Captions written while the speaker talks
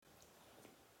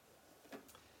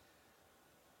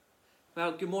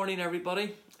Well, good morning,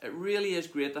 everybody. It really is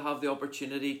great to have the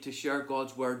opportunity to share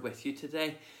God's Word with you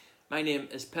today. My name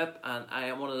is Pip and I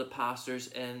am one of the pastors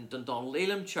in Dundonald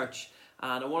Elim Church,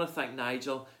 and I want to thank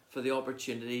Nigel for the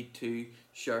opportunity to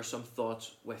share some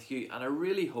thoughts with you, and I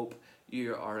really hope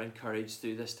you are encouraged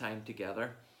through this time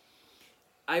together.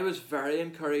 I was very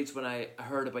encouraged when I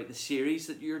heard about the series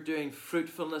that you're doing,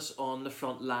 Fruitfulness on the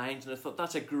Front Lines, and I thought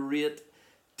that's a great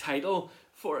title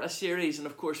for a series. And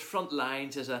of course, front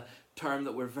lines is a term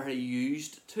that we're very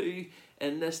used to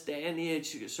in this day and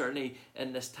age, certainly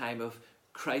in this time of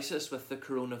crisis with the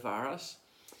coronavirus.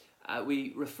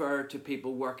 We refer to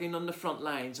people working on the front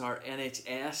lines, our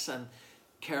NHS and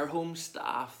care home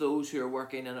staff, those who are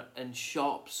working in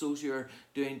shops, those who are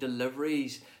doing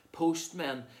deliveries,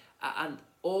 postmen, and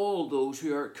all those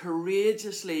who are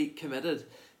courageously committed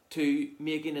to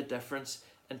making a difference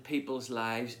in people's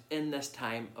lives in this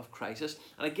time of crisis.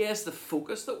 And I guess the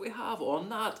focus that we have on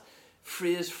that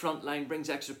phrase frontline brings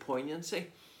extra poignancy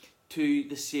to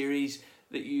the series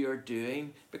that you are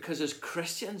doing, because as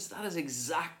Christians, that is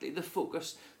exactly the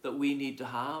focus that we need to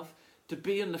have, to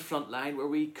be on the front line where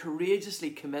we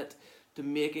courageously commit to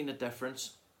making a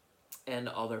difference in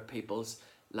other people's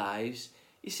lives.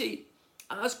 You see,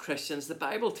 as Christians, the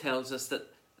Bible tells us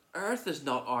that earth is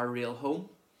not our real home.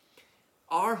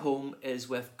 Our home is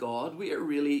with God. We are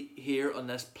really here on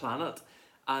this planet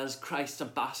as Christ's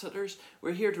ambassadors.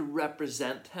 We're here to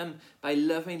represent Him by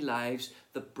living lives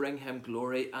that bring Him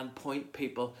glory and point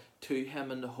people to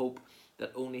Him in the hope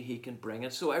that only He can bring.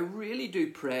 And so I really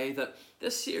do pray that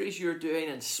this series you're doing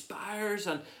inspires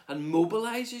and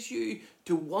mobilises you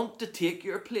to want to take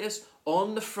your place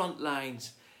on the front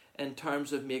lines in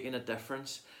terms of making a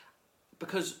difference.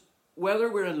 Because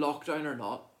whether we're in lockdown or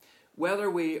not,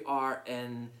 whether we are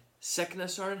in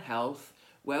sickness or in health,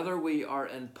 whether we are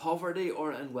in poverty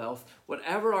or in wealth,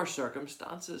 whatever our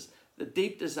circumstances, the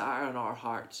deep desire in our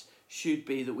hearts should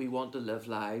be that we want to live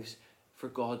lives for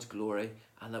God's glory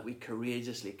and that we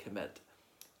courageously commit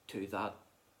to that.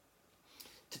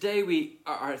 Today we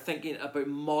are thinking about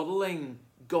modelling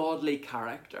godly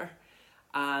character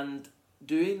and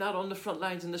doing that on the front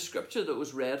lines. And the scripture that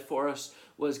was read for us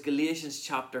was Galatians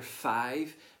chapter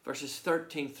 5, verses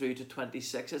 13 through to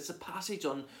 26. It's a passage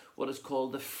on what is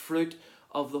called the fruit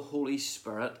of the Holy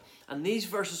Spirit. And these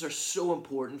verses are so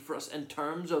important for us in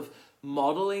terms of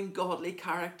modelling godly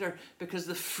character, because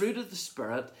the fruit of the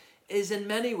Spirit is in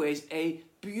many ways a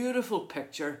beautiful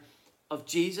picture of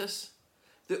Jesus,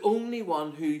 the only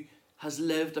one who has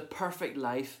lived a perfect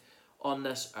life on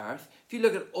this earth. If you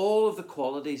look at all of the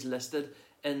qualities listed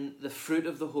in the fruit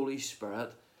of the Holy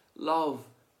Spirit, love,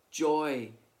 joy,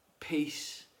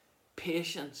 peace,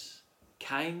 patience,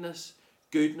 kindness,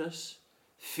 goodness,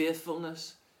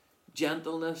 faithfulness,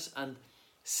 gentleness, and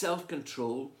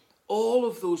self-control, all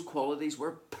of those qualities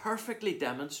were perfectly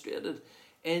demonstrated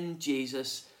in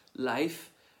Jesus'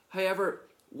 life. However,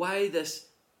 why this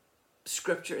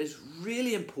scripture is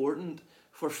really important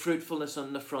for fruitfulness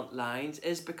on the front lines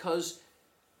is because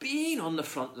being on the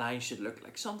front line should look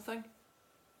like something.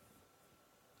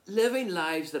 Living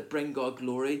lives that bring God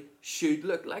glory should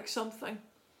look like something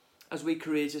as we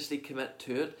courageously commit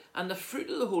to it. And the fruit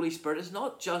of the Holy Spirit is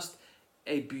not just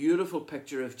a beautiful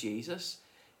picture of Jesus.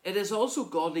 It is also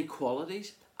godly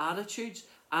qualities, attitudes,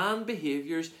 and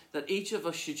behaviours that each of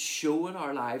us should show in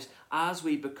our lives as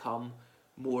we become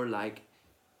more like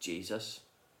Jesus.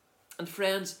 And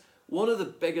friends, one of the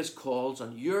biggest calls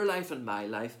on your life and my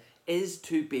life is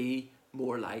to be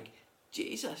more like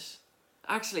Jesus.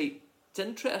 Actually, it's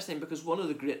interesting because one of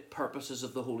the great purposes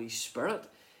of the Holy Spirit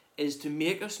is to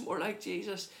make us more like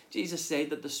Jesus. Jesus said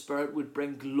that the Spirit would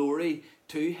bring glory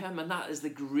to Him, and that is the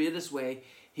greatest way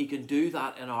He can do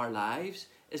that in our lives,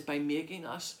 is by making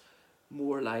us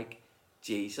more like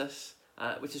Jesus,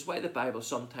 which is why the Bible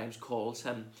sometimes calls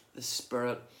Him the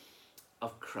Spirit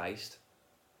of Christ.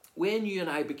 When you and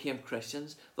I became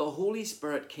Christians, the Holy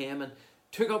Spirit came and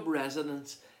took up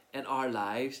residence in our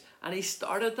lives, and He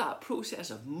started that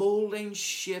process of moulding,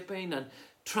 shaping, and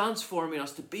transforming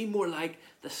us to be more like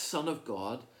the Son of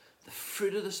God. The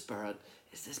fruit of the Spirit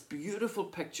is this beautiful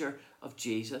picture of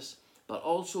Jesus, but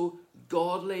also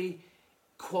godly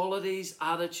qualities,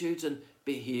 attitudes, and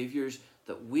behaviours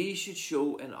that we should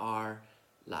show in our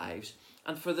lives.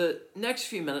 And for the next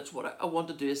few minutes, what I want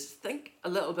to do is think a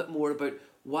little bit more about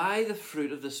why the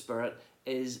fruit of the Spirit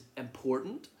is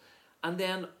important, and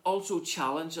then also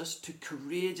challenge us to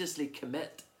courageously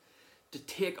commit to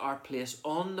take our place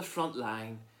on the front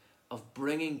line of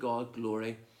bringing God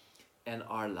glory in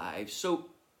our lives. So,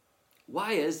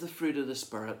 why is the fruit of the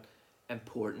Spirit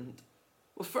important?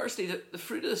 Well, firstly, the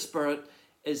fruit of the Spirit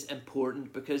is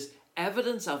important because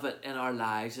evidence of it in our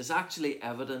lives is actually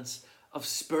evidence of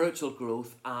spiritual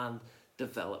growth and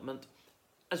development.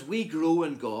 As we grow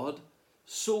in God,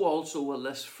 so also will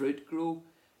this fruit grow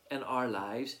in our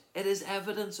lives. It is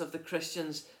evidence of the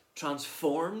Christian's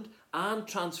transformed and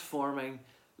transforming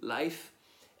life.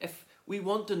 If we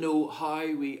want to know how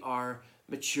we are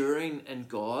maturing in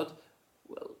God,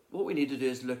 well, what we need to do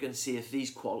is look and see if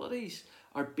these qualities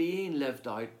are being lived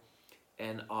out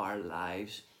in our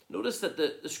lives. Notice that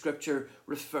the scripture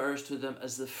refers to them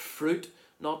as the fruit,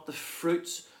 not the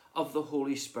fruits of the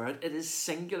Holy Spirit. It is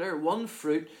singular, one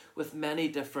fruit with many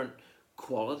different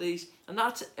qualities, and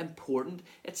that's important.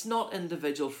 It's not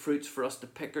individual fruits for us to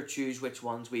pick or choose which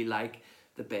ones we like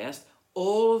the best.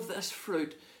 All of this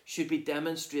fruit should be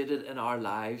demonstrated in our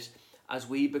lives as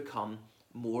we become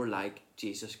more like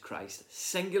Jesus Christ.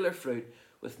 Singular fruit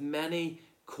with many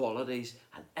qualities,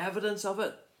 and evidence of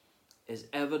it is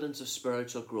evidence of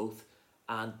spiritual growth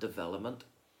and development.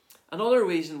 Another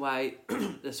reason why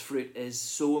this fruit is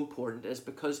so important is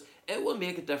because it will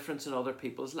make a difference in other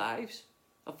people's lives.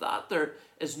 Of that there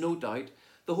is no doubt.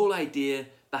 The whole idea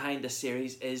behind this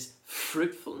series is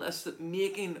fruitfulness, that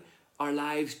making our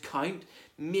lives count,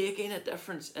 making a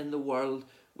difference in the world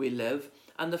we live.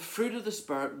 And the fruit of the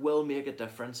Spirit will make a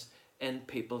difference in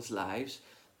people's lives.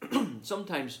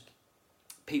 Sometimes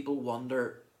people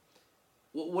wonder,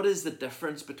 what is the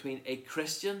difference between a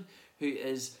Christian who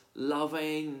is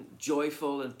loving,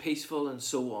 joyful and peaceful and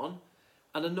so on,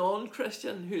 and a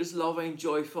non-Christian who is loving,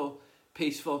 joyful,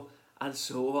 peaceful and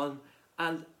so on?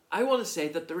 And I want to say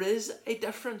that there is a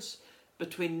difference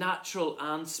between natural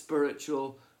and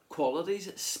spiritual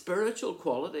qualities. Spiritual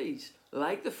qualities,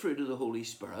 like the fruit of the Holy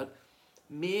Spirit,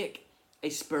 make a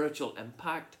spiritual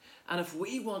impact. And if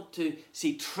we want to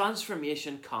see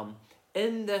transformation come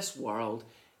in this world,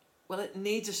 well, it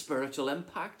needs a spiritual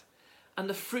impact. And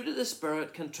the fruit of the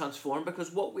Spirit can transform,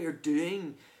 because what we are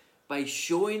doing by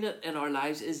showing it in our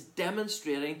lives is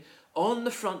demonstrating on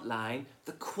the front line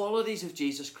the qualities of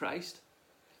Jesus Christ,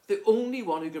 the only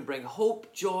one who can bring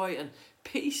hope, joy and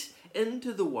peace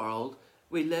into the world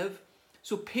we live.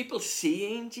 So people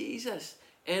seeing Jesus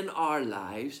in our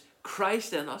lives,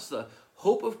 Christ in us, the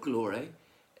hope of glory,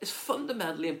 is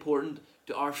fundamentally important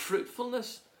to our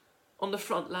fruitfulness on the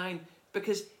front line,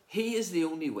 because He is the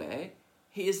only way,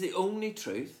 He is the only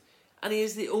truth, and He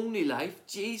is the only life.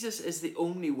 Jesus is the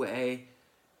only way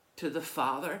to the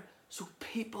Father. So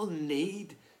people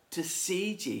need to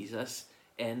see Jesus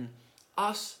in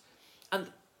us. And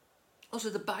also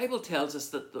the Bible tells us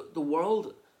that the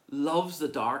world loves the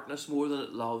darkness more than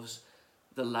it loves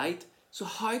the light. So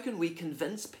how can we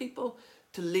convince people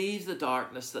to leave the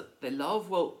darkness that they love?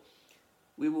 Well,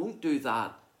 we won't do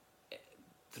that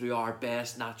through our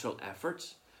best natural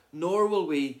efforts, nor will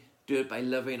we do it by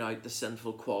living out the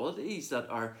sinful qualities that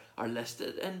are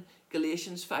listed in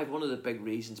Galatians 5. One of the big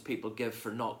reasons people give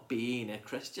for not being a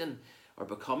Christian or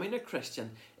becoming a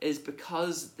Christian is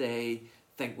because they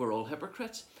think we're all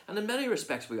hypocrites. And in many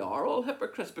respects we are all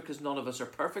hypocrites, because none of us are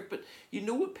perfect. But you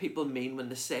know what people mean when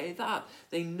they say that.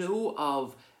 They know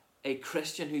of a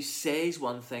Christian who says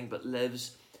one thing but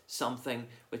lives something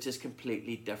which is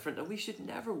completely different. And we should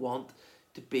never want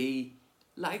to be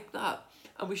like that.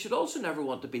 And we should also never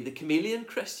want to be the chameleon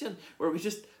Christian, where we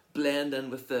just blend in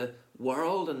with the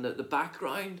world and the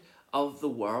background of the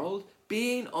world.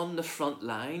 Being on the front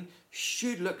line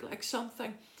should look like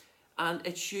something, and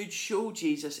it should show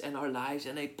Jesus in our lives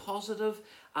in a positive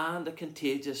and a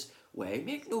contagious way.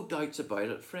 Make no doubts about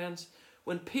it, friends.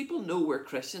 When people know we're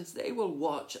Christians, they will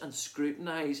watch and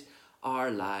scrutinise our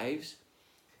lives.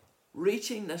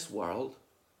 Reaching this world,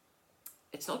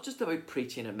 it's not just about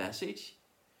preaching a message.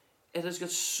 It has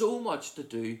got so much to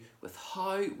do with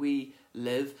how we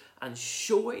live, and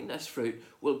showing this fruit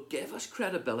will give us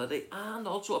credibility and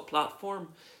also a platform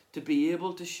to be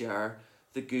able to share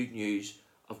the good news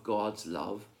of God's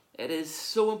love. It is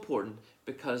so important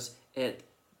because it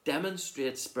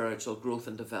demonstrates spiritual growth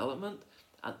and development,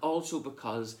 and also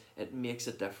because it makes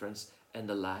a difference in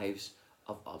the lives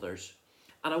of others.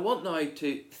 And I want now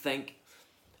to think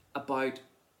about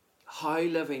how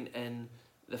living in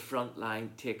the front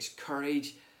line takes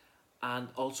courage and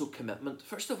also commitment.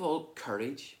 First of all,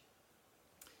 courage.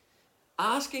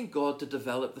 Asking God to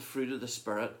develop the fruit of the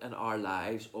Spirit in our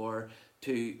lives, or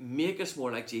to make us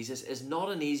more like Jesus, is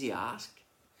not an easy ask.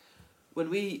 When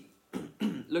we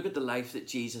look at the life that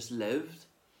Jesus lived,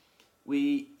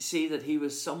 we see that He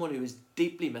was someone who was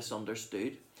deeply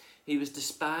misunderstood. He was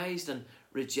despised and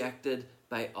rejected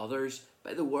by others,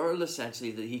 by the world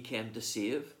essentially that He came to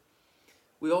save.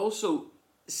 We also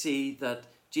see that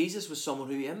Jesus was someone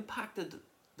who impacted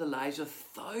the lives of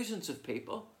thousands of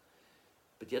people.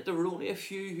 But yet there were only a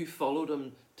few who followed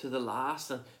him to the last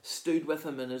and stood with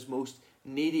him in his most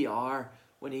needy hour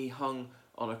when he hung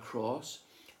on a cross.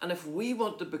 And if we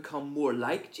want to become more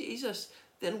like Jesus,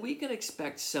 then we can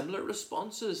expect similar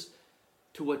responses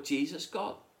to what Jesus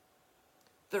got.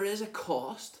 There is a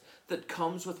cost that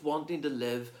comes with wanting to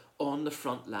live on the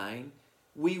front line.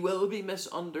 We will be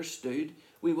misunderstood.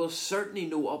 We will certainly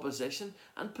know opposition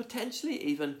and potentially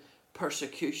even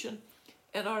persecution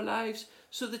in our lives.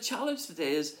 So the challenge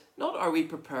today is not, are we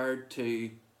prepared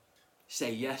to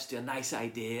say yes to a nice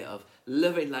idea of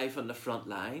living life on the front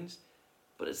lines,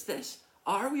 but it's this: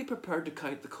 are we prepared to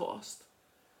count the cost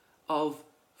of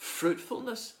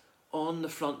fruitfulness on the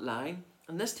front line?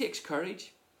 And this takes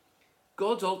courage.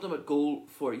 God's ultimate goal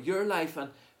for your life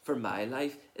and for my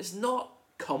life is not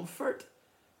comfort,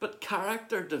 but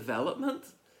character development,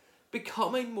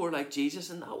 becoming more like Jesus.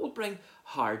 And that will bring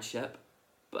hardship,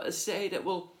 but as said, it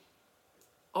will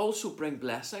also bring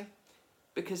blessing,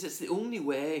 because it's the only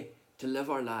way to live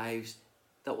our lives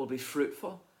that will be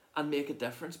fruitful and make a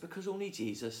difference, because only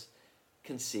Jesus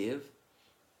can save.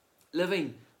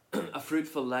 Living a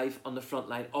fruitful life on the front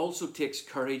line also takes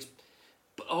courage,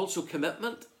 but also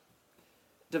commitment.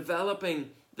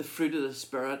 Developing the fruit of the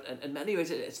Spirit, and in many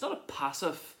ways it's not a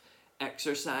passive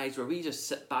exercise where we just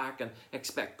sit back and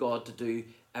expect God to do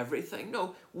everything.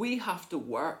 No, we have to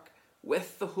work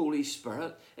with the Holy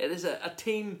Spirit. It is a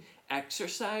team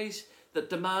exercise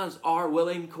that demands our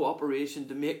willing cooperation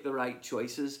to make the right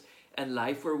choices in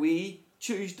life, where we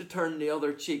choose to turn the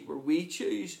other cheek, where we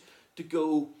choose to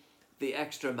go the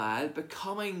extra mile.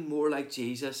 Becoming more like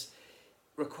Jesus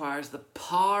requires the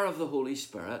power of the Holy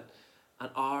Spirit and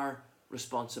our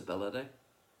responsibility.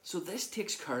 So this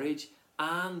takes courage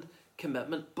and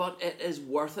commitment, but it is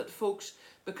worth it, folks,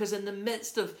 because in the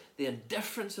midst of the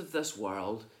indifference of this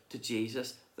world to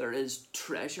Jesus, there is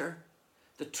treasure.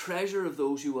 The treasure of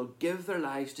those who will give their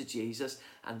lives to Jesus,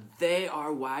 and they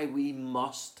are why we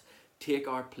must take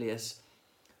our place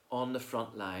on the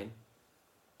front line.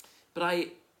 But I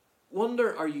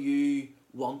wonder, are you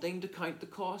wanting to count the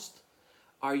cost?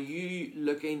 Are you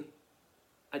looking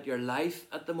at your life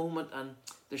at the moment and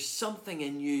there's something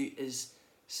in you is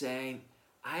saying,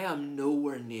 I am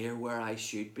nowhere near where I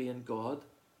should be in God?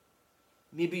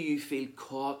 Maybe you feel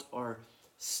caught or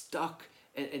stuck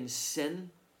in sin,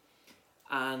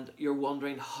 and you're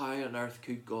wondering, how on earth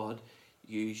could God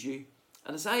use you?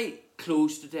 And as I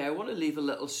close today, I want to leave a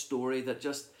little story that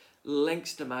just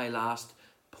links to my last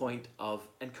point of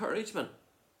encouragement.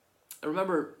 I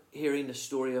remember hearing the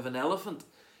story of an elephant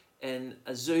in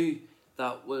a zoo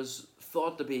that was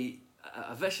thought to be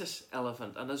a vicious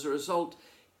elephant, and as a result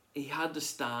he had to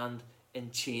stand in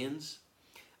chains.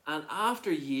 And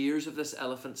after years of this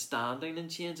elephant standing in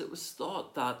chains, it was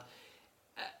thought that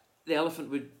the elephant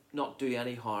would not do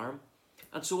any harm.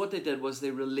 And so what they did was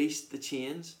they released the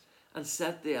chains and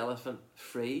set the elephant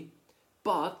free.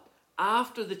 But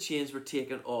after the chains were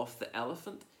taken off the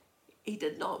elephant, he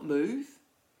did not move.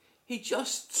 He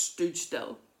just stood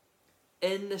still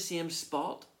in the same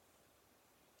spot.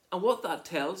 And what that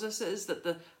tells us is that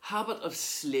the habit of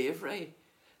slavery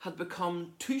had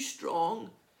become too strong,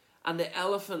 and the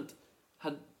elephant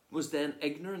was then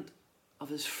ignorant of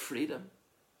his freedom.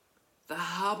 The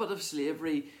habit of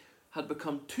slavery had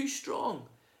become too strong,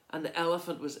 and the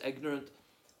elephant was ignorant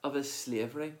of his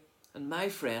slavery. And my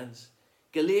friends,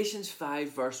 Galatians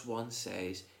 5 verse 1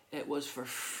 says, it was for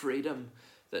freedom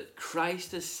that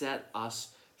Christ has set us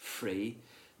free.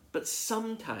 But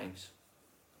sometimes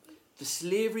the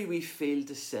slavery we feel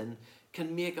to sin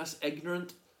can make us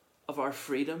ignorant of our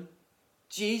freedom.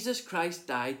 Jesus Christ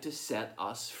died to set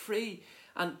us free.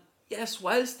 And yes,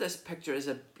 whilst this picture is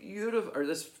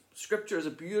this scripture is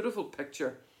a beautiful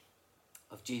picture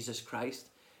of Jesus Christ,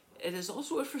 it is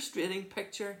also a frustrating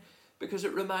picture, because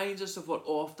it reminds us of what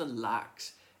often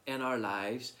lacks in our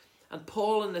lives. And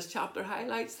Paul in this chapter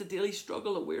highlights the daily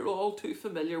struggle that we're all too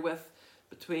familiar with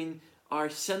between our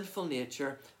sinful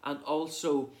nature and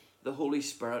also the Holy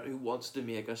Spirit, who wants to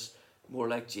make us more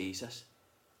like Jesus.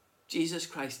 Jesus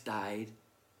Christ died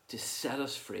to set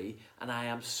us free, and I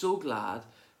am so glad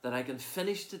that I can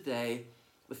finish today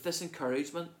with this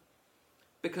encouragement,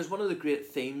 because one of the great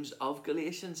themes of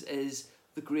Galatians is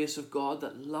the grace of God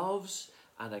that loves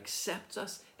and accepts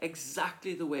us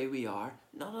exactly the way we are.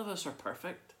 None of us are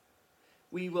perfect.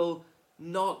 We will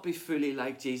not be fully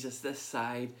like Jesus this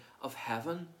side of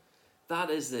heaven. That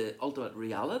is the ultimate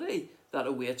reality that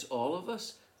awaits all of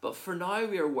us. But for now,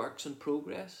 we are works in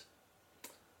progress.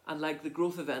 And like the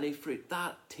growth of any fruit,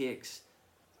 that takes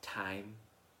time.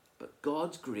 But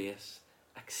God's grace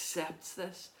accepts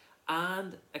this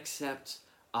and accepts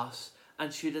us,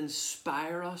 and should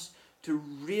inspire us to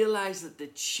realize that the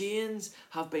chains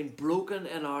have been broken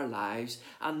in our lives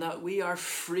and that we are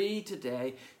free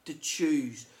today to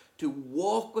choose to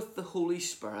walk with the Holy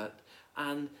Spirit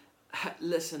and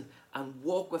listen and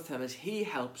walk with him as he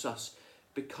helps us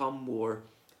become more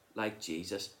like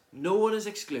Jesus. No one is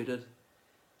excluded.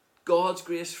 God's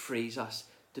grace frees us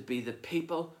to be the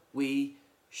people we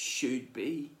should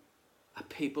be, a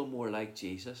people more like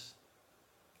Jesus.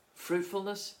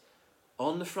 Fruitfulness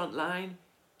on the front line.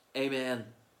 Amen.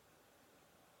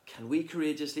 Can we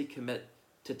courageously commit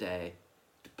today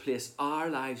to place our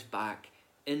lives back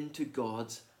into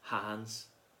God's hands?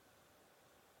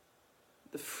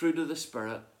 The fruit of the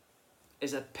Spirit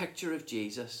is a picture of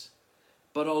Jesus,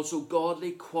 but also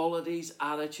godly qualities,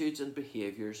 attitudes and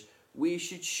behaviours we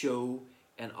should show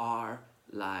in our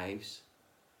lives.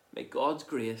 May God's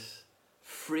grace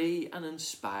free and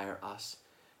inspire us,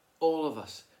 all of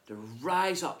us, to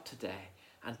rise up today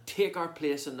and take our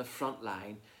place in the front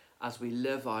line as we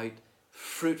live out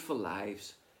fruitful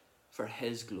lives for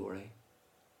his glory.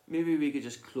 Maybe we could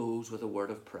just close with a word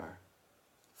of prayer.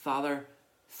 Father,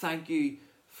 thank you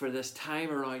for this time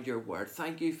around your word.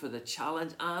 Thank you for the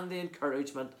challenge and the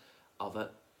encouragement of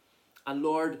it. And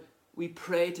Lord, we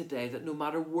pray today that no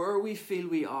matter where we feel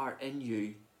we are in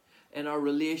you, in our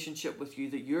relationship with you,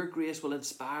 that your grace will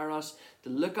inspire us to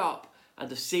look up and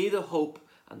to see the hope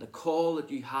and the call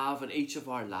that you have in each of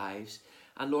our lives.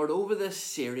 And Lord, over this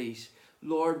series,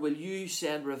 Lord, will you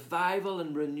send revival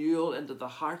and renewal into the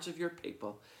hearts of your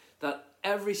people, that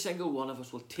every single one of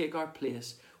us will take our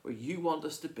place where you want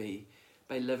us to be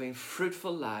by living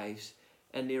fruitful lives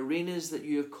in the arenas that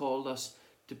you have called us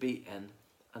to be in,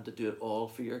 and to do it all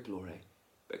for your glory.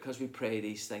 Because we pray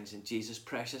these things in Jesus'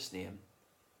 precious name.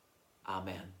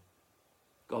 Amen.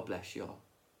 God bless you all.